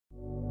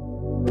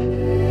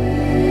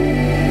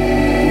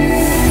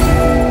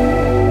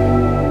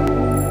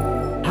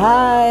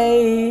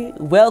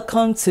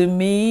Welcome to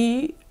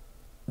me,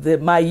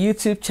 my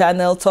YouTube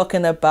channel,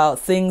 talking about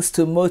things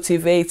to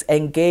motivate,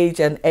 engage,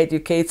 and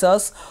educate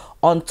us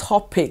on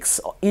topics,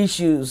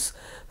 issues,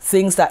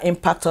 things that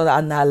impact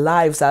on our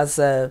lives as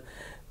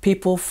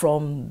people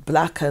from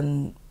Black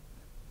and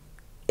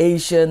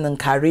Asian and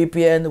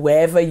Caribbean,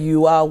 wherever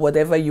you are,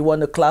 whatever you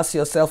want to class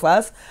yourself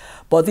as.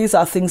 But these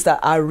are things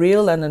that are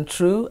real and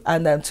true.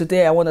 And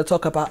today I want to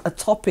talk about a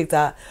topic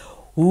that,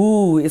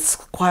 it's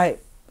quite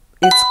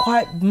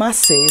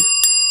massive,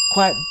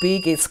 quite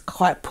big, it's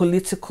quite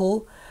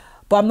political.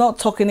 But I'm not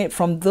talking it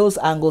from those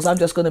angles. I'm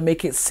just going to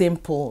make it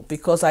simple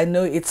because I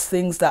know it's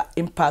things that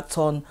impact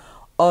on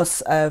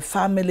us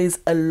families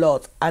a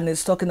lot. And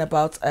it's talking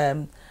about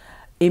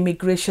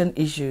immigration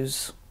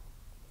issues.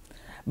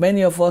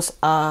 Many of us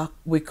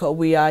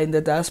we are in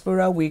the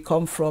diaspora. We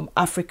come from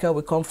Africa,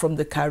 we come from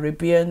the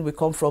Caribbean, we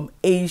come from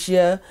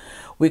Asia,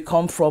 we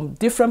come from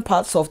different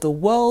parts of the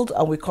world,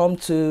 and we come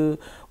to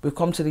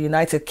the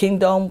United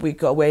Kingdom.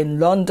 We're in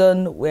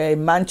London, we're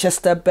in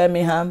Manchester,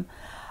 Birmingham,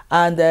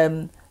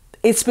 and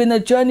it's been a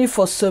journey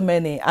for so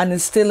many, and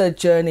it's still a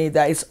journey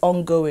that is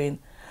ongoing.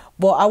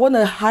 But I want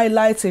to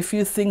highlight a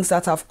few things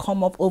that have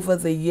come up over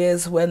the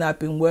years when I've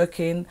been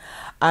working,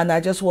 and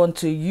I just want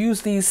to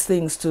use these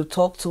things to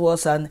talk to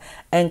us and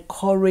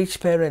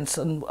encourage parents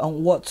on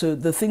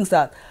the things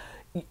that,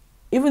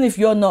 even if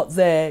you're not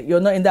there, you're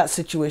not in that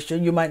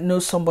situation, you might know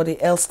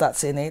somebody else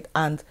that's in it,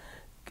 and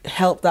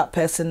help that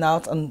person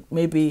out and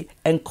maybe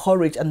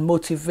encourage and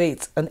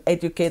motivate and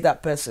educate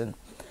that person.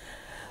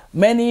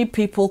 Many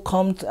people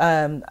come,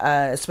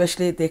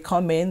 especially they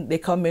come in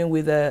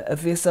with a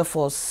visa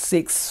for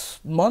 6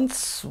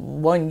 months,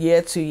 1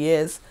 year, 2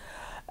 years,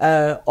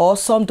 or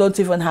some don't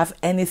even have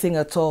anything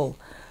at all.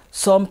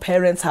 Some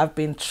parents have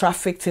been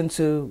trafficked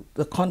into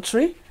the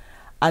country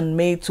and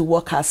made to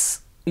work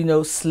as,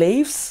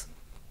 slaves,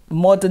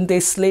 modern day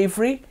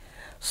slavery.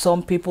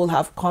 Some people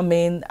have come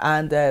in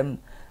and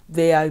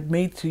they are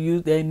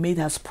they're made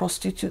as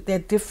prostitutes. They're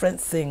different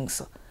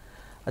things.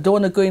 I don't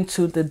want to go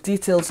into the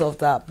details of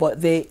that,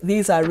 but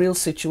these are real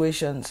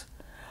situations.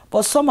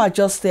 But some are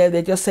just there,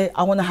 they just say,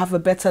 I want to have a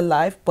better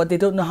life, but they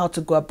don't know how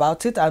to go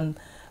about it, and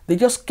they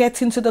just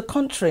get into the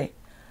country.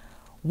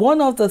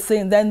 One of the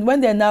things, then when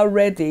they're now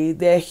ready,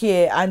 they're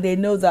here and they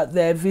know that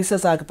their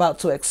visas are about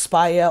to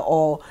expire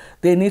or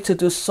they need to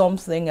do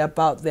something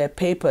about their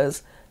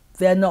papers,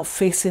 they're not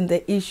facing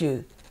the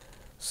issue.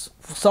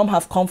 Some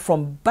have come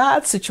from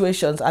bad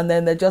situations and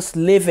then they're just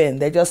living.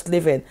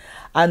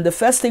 And the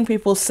first thing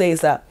people say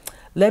is that,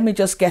 let me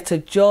just get a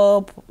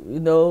job.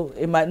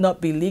 It might not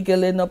be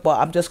legal enough, but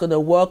I'm just going to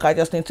work. I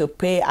just need to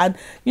pay. And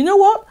you know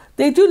what?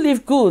 They do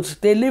live good.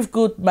 They live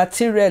good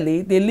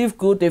materially. They live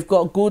good.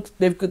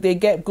 They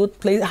get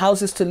good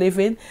houses to live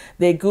in.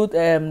 They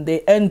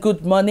earn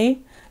good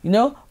money,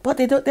 but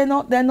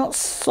they're not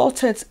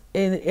sorted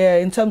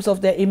in terms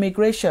of their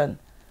immigration.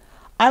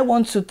 I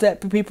want to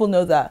let people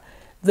know that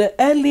the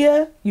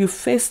earlier you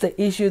face the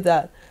issue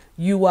that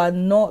you are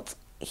not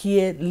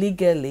here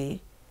legally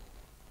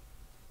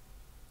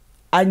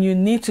and you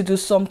need to do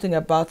something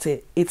about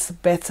it, it's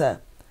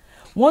better.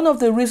 One of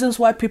the reasons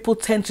why people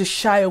tend to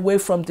shy away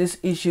from this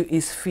issue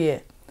is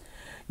fear.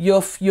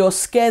 You're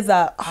scared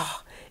that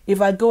if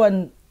I go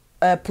and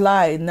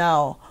apply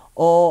now,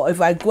 or if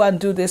I go and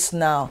do this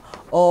now,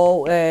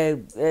 or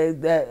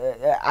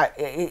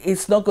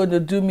it's not going to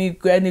do me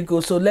any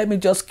good, so let me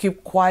just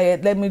keep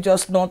quiet. Let me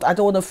just not, I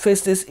don't want to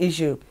face this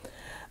issue.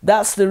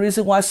 That's the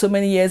reason why so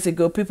many years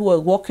ago people were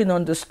walking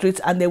on the streets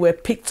and they were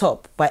picked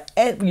up by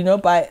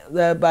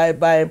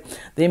the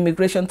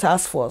immigration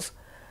task force.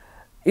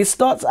 It's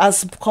not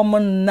as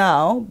common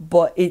now,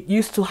 but it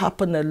used to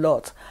happen a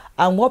lot.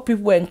 And what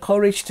people were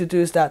encouraged to do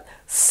is that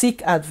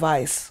seek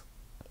advice.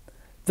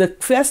 The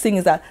first thing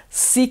is that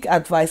seek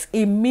advice.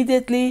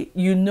 Immediately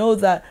you know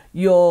that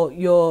your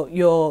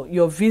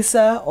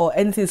visa or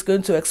anything is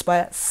going to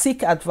expire,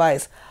 seek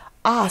advice.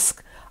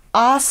 Ask,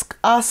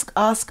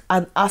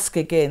 and ask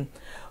again.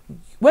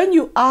 When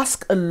you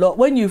ask a lot,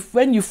 when you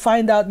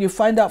find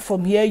out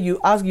from here, you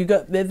ask, you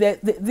get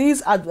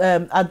these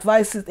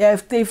advices.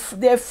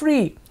 They're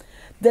free.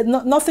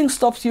 Nothing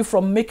stops you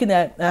from making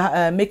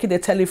a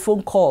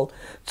telephone call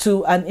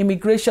to an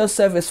immigration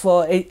service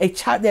for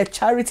there are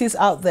charities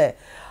out there.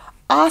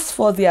 Ask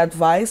for the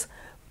advice,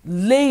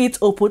 lay it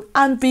open,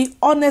 and be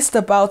honest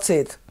about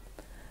it.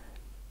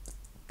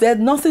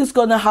 Nothing's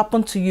going to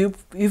happen to you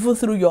even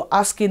through your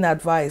asking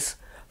advice.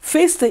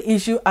 Face the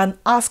issue and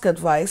ask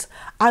advice,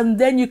 and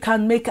then you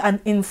can make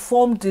an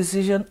informed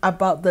decision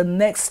about the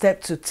next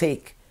step to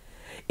take.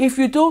 If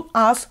you don't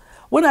ask,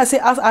 when I say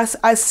ask,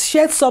 I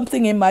shared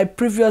something in my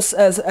previous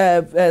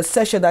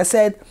session. I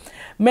said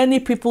many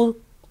people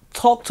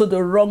talk to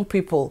the wrong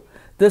people.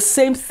 The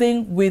same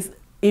thing with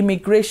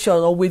immigration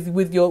or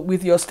with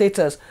your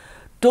status.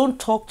 Don't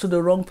talk to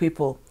the wrong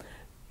people.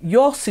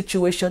 Your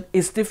situation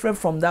is different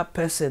from that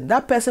person.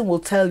 That person will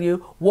tell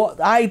you what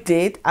I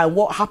did and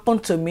what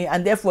happened to me,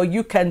 and therefore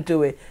you can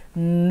do it.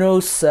 No,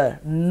 sir.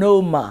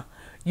 No, ma.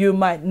 You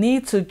might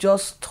need to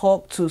just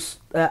talk to,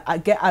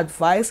 get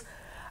advice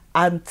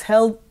and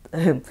tell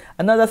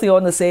another thing I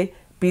want to say,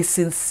 be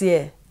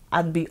sincere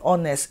and be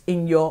honest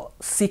in your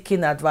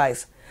seeking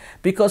advice.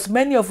 Because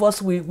many of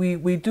us, we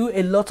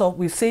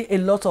say a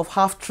lot of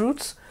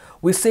half-truths.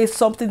 We say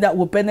something that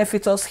will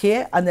benefit us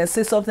here and then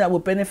say something that will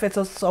benefit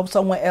us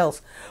somewhere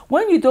else.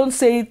 When you don't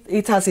say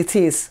it as it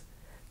is,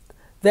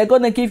 they're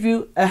going to give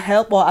you a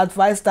help or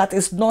advice that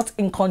is not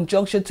in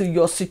conjunction to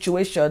your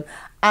situation,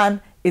 and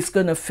it's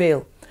going to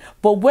fail.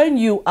 But when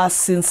you are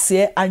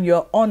sincere and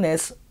you're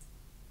honest,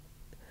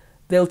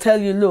 they'll tell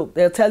you, look,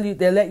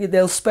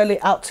 they'll spell it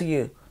out to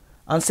you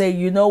and say,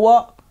 you know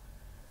what?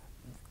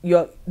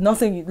 Look,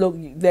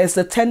 there's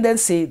a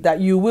tendency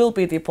that you will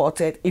be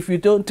deported if you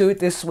don't do it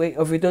this way,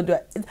 or if you don't do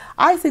it.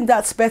 I think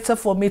that's better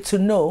for me to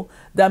know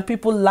than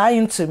people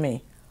lying to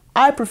me.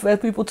 I prefer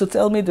people to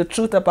tell me the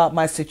truth about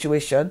my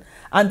situation,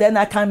 and then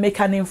I can make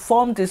an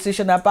informed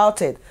decision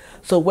about it.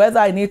 So whether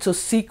I need to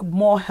seek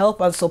more help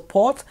and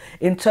support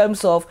in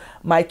terms of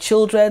my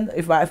children,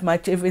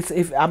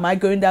 am I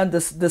going down the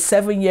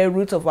 7-year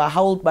route of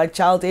how old my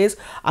child is?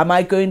 Am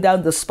I going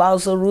down the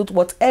spousal route?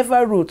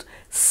 Whatever route,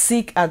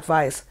 seek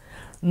advice.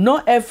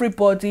 Not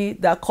everybody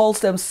that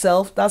calls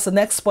themselves, that's the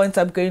next point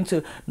I'm going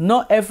to,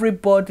 not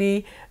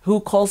everybody who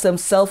calls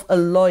themselves a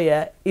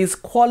lawyer is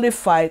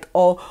qualified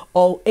or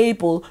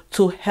able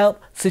to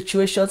help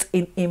situations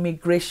in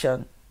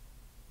immigration.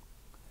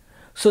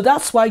 So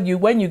that's why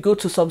when you go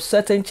to some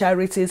certain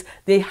charities,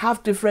 they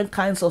have different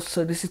kinds of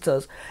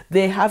solicitors.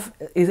 They have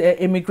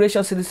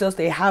immigration solicitors.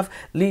 They have,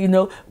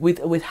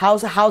 with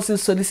housing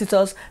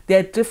solicitors. There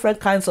are different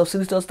kinds of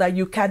solicitors that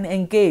you can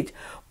engage.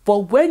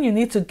 But when you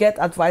need to get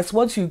advice,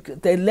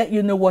 they let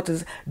you know what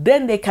is,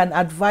 then they can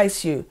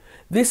advise you.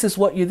 This is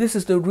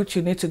the route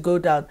you need to go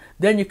down.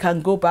 Then you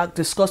can go back,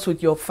 discuss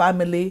with your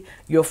family,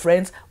 your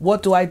friends.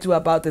 What do I do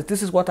about this?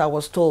 This is what I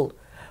was told.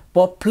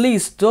 But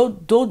please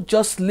don't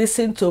just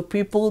listen to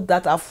people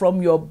that are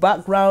from your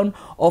background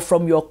or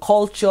from your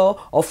culture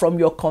or from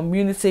your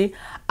community.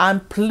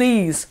 And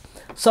please,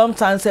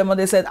 sometimes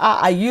somebody said,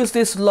 I use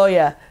this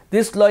lawyer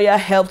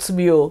helped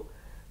me.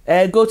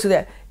 Go to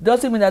that.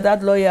 Doesn't mean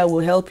that lawyer will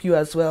help you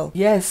as well.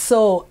 Yes,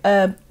 so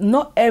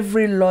not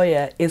every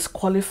lawyer is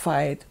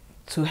qualified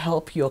to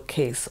help your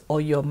case or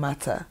your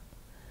matter.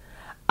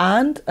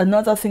 And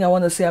another thing I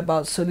want to say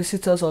about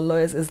solicitors or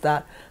lawyers is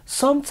that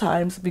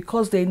sometimes,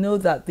 because they know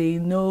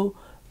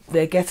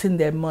they're getting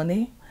their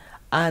money,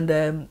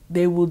 and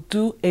they will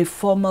do a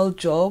formal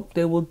job,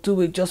 they will do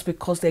it just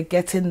because they're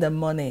getting the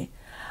money.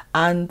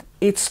 And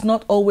it's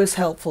not always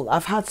helpful.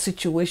 I've had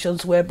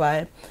situations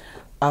whereby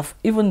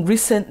even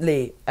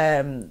recently,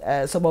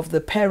 some of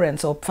the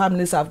parents or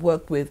families I've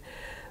worked with,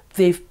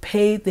 they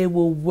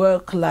will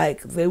work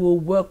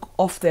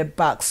off their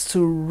backs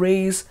to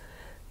raise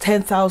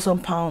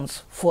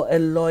 £10,000 for a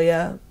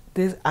lawyer,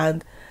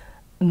 and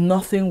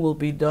nothing will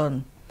be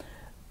done.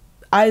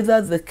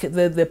 Either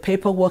the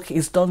paperwork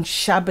is done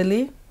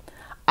shabbily,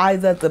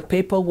 either the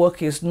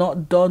paperwork is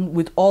not done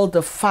with all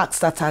the facts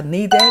that are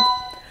needed,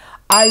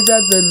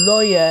 either the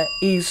lawyer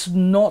is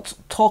not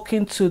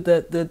talking to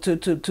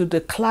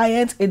the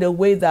client in a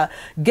way that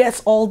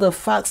gets all the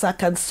facts that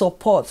can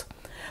support.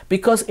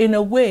 Because in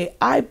a way,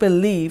 I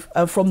believe,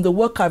 and from the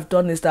work I've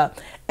done, is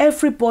that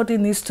everybody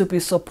needs to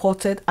be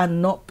supported,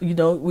 and not,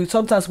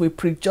 sometimes we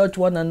prejudge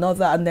one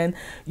another, and then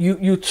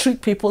you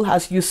treat people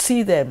as you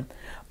see them.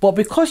 But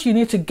because you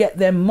need to get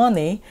them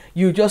money,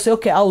 you just say,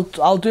 okay,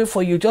 I'll do it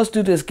for you. Just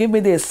do this. Give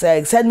me this.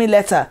 Send me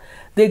letter.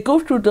 They go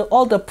through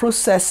all the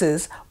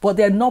processes, but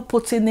they're not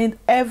putting in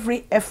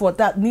every effort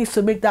that needs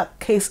to make that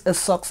case a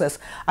success.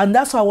 And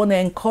that's why I want to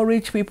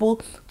encourage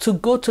people to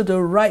go to the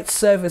right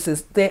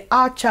services. There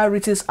are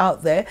charities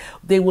out there.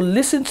 They will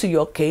listen to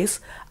your case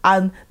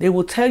and they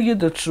will tell you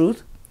the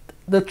truth.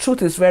 The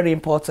truth is very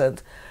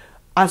important.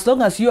 As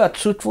long as you are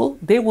truthful,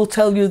 they will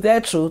tell you their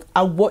truth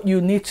and what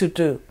you need to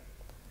do,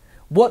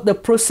 what the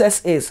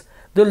process is.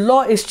 The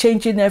law is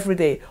changing every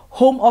day.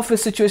 Home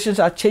office situations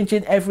are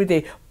changing every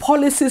day.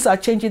 Policies are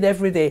changing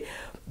every day.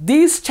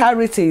 These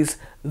charities,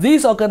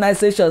 these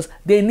organizations,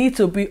 they need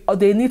to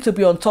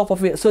be on top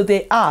of it. So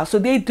they are. So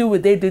they do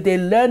it. They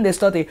learn, they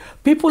study.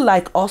 People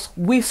like us,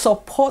 we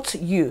support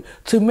you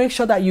to make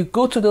sure that you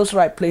go to those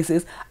right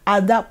places,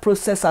 and that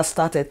process has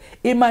started.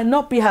 It might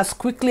not be as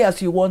quickly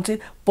as you want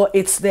it, but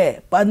it's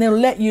there. But they'll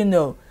let you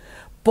know.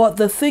 But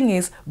the thing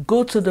is,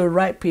 go to the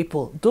right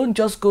people. Don't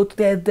just go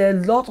there. There are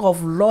a lot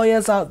of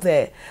lawyers out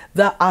there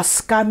that are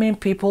scamming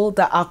people,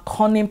 that are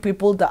conning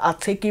people, that are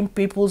taking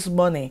people's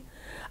money.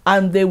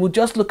 And they will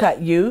just look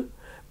at you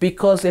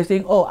because they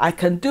think, oh, I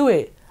can do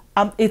it.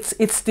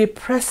 It's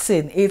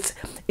depressing.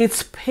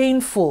 It's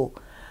painful.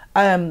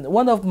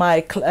 One of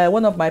my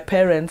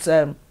parents,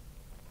 I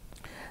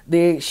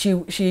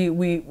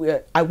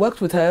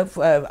worked with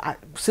her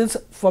since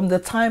from the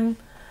time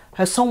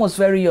her son was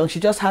very young.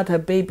 She just had her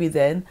baby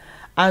then,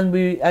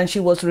 and she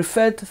was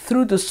referred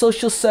through the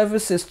social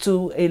services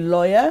to a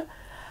lawyer.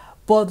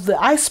 But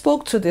I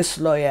spoke to this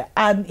lawyer,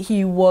 and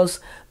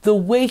the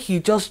way he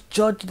just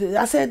judged it,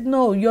 I said,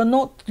 no, you're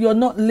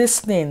not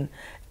listening.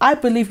 I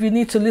believe you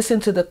need to listen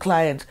to the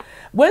client.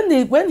 When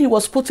he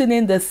was putting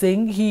in the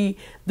thing,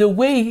 the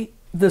way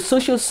the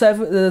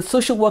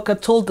social worker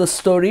told the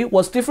story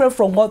was different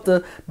from what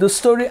the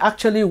story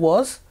actually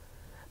was,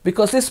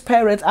 because this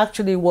parent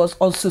actually was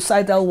on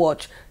suicidal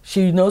watch.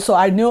 So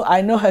I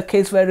know her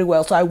case very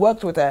well, so I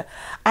worked with her,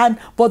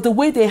 but the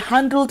way they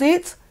handled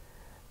it,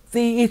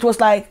 it was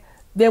like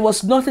there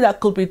was nothing that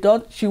could be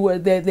done.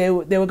 They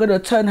were going to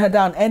turn her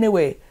down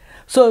anyway.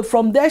 So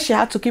from there, she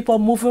had to keep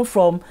on moving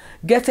from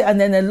getting, and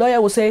then a lawyer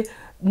would say,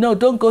 no,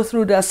 don't go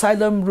through the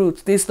asylum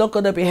route. This is not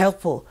going to be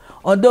helpful.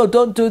 Or no,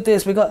 don't do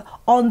this, because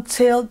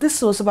until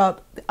this was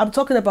about, I'm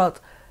talking about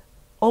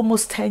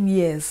almost 10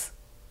 years,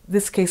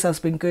 this case has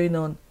been going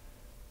on.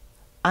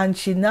 And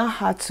she now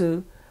had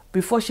to,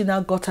 before she now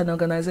got an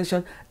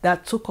organization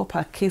that took up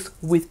her case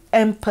with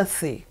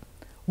empathy,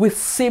 with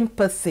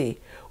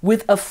sympathy,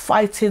 with a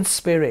fighting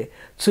spirit,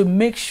 to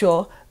make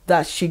sure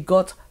that she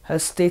got her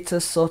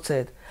status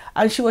sorted.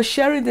 And she was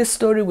sharing this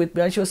story with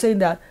me, and she was saying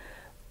that,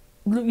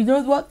 you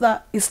know what,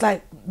 that it's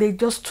like they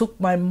just took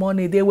my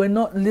money. They were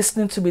not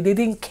listening to me. They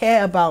didn't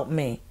care about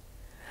me.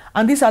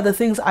 And these are the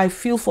things I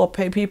feel for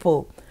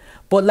people.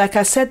 But like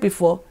I said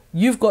before,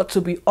 you've got to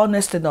be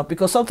honest enough,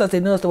 because sometimes they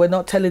know that we're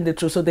not telling the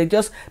truth. So they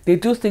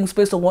do things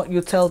based on what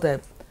you tell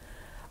them.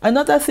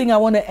 Another thing I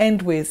want to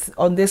end with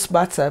on this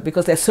matter,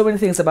 because there's so many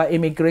things about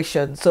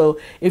immigration. So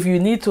if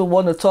you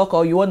want to talk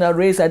or you want to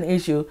raise an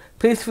issue,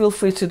 please feel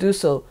free to do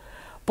so.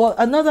 But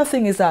another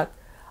thing is that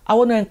I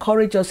want to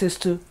encourage us is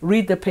to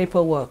read the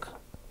paperwork.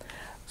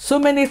 So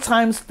many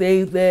times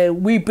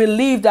we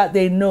believe that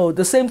they know.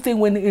 The same thing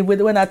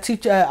when I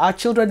teach our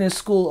children in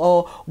school,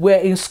 or we're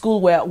in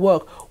school, we're at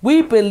work.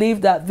 We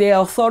believe that they're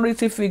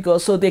authority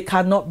figures, so they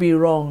cannot be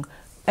wrong.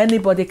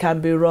 Anybody can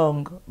be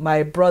wrong.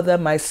 My brother,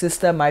 my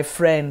sister, my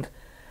friend.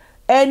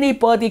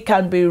 Anybody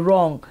can be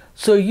wrong.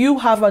 So you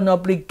have an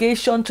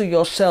obligation to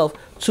yourself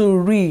to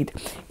read.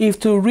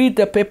 To read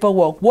the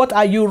paperwork. What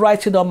are you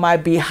writing on my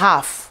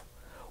behalf?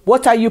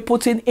 What are you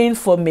putting in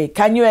for me?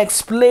 Can you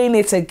explain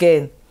it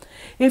again?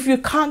 If you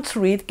can't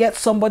read, get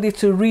somebody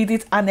to read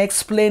it and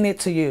explain it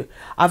to you.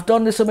 I've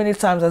done this so many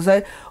times. I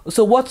said,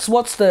 so what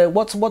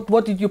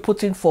did you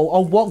put in for?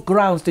 Or what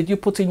grounds did you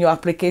put in your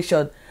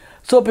application?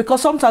 So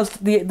because sometimes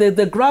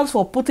the grounds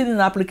for putting in an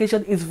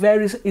application is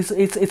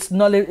it's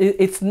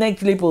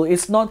negligible.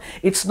 It's not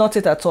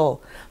it at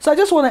all. So I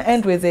just want to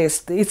end with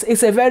this.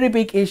 It's a very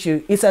big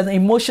issue. It's an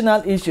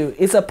emotional issue.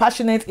 It's a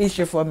passionate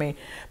issue for me,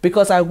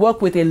 because I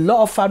work with a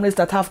lot of families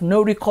that have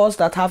no recourse,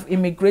 that have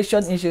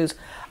immigration issues,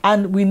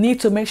 and we need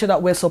to make sure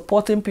that we're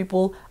supporting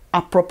people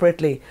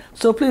appropriately.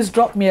 So please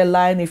drop me a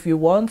line if you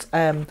want.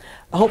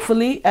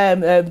 Hopefully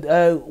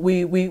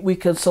we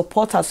can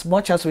support as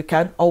much as we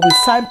can, or we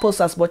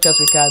signpost as much as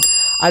we can.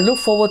 I look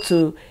forward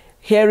to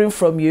hearing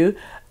from you,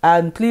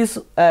 and please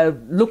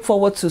look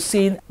forward to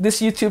seeing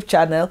this YouTube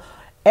channel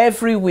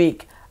every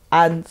week,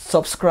 and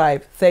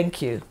subscribe.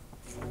 Thank you.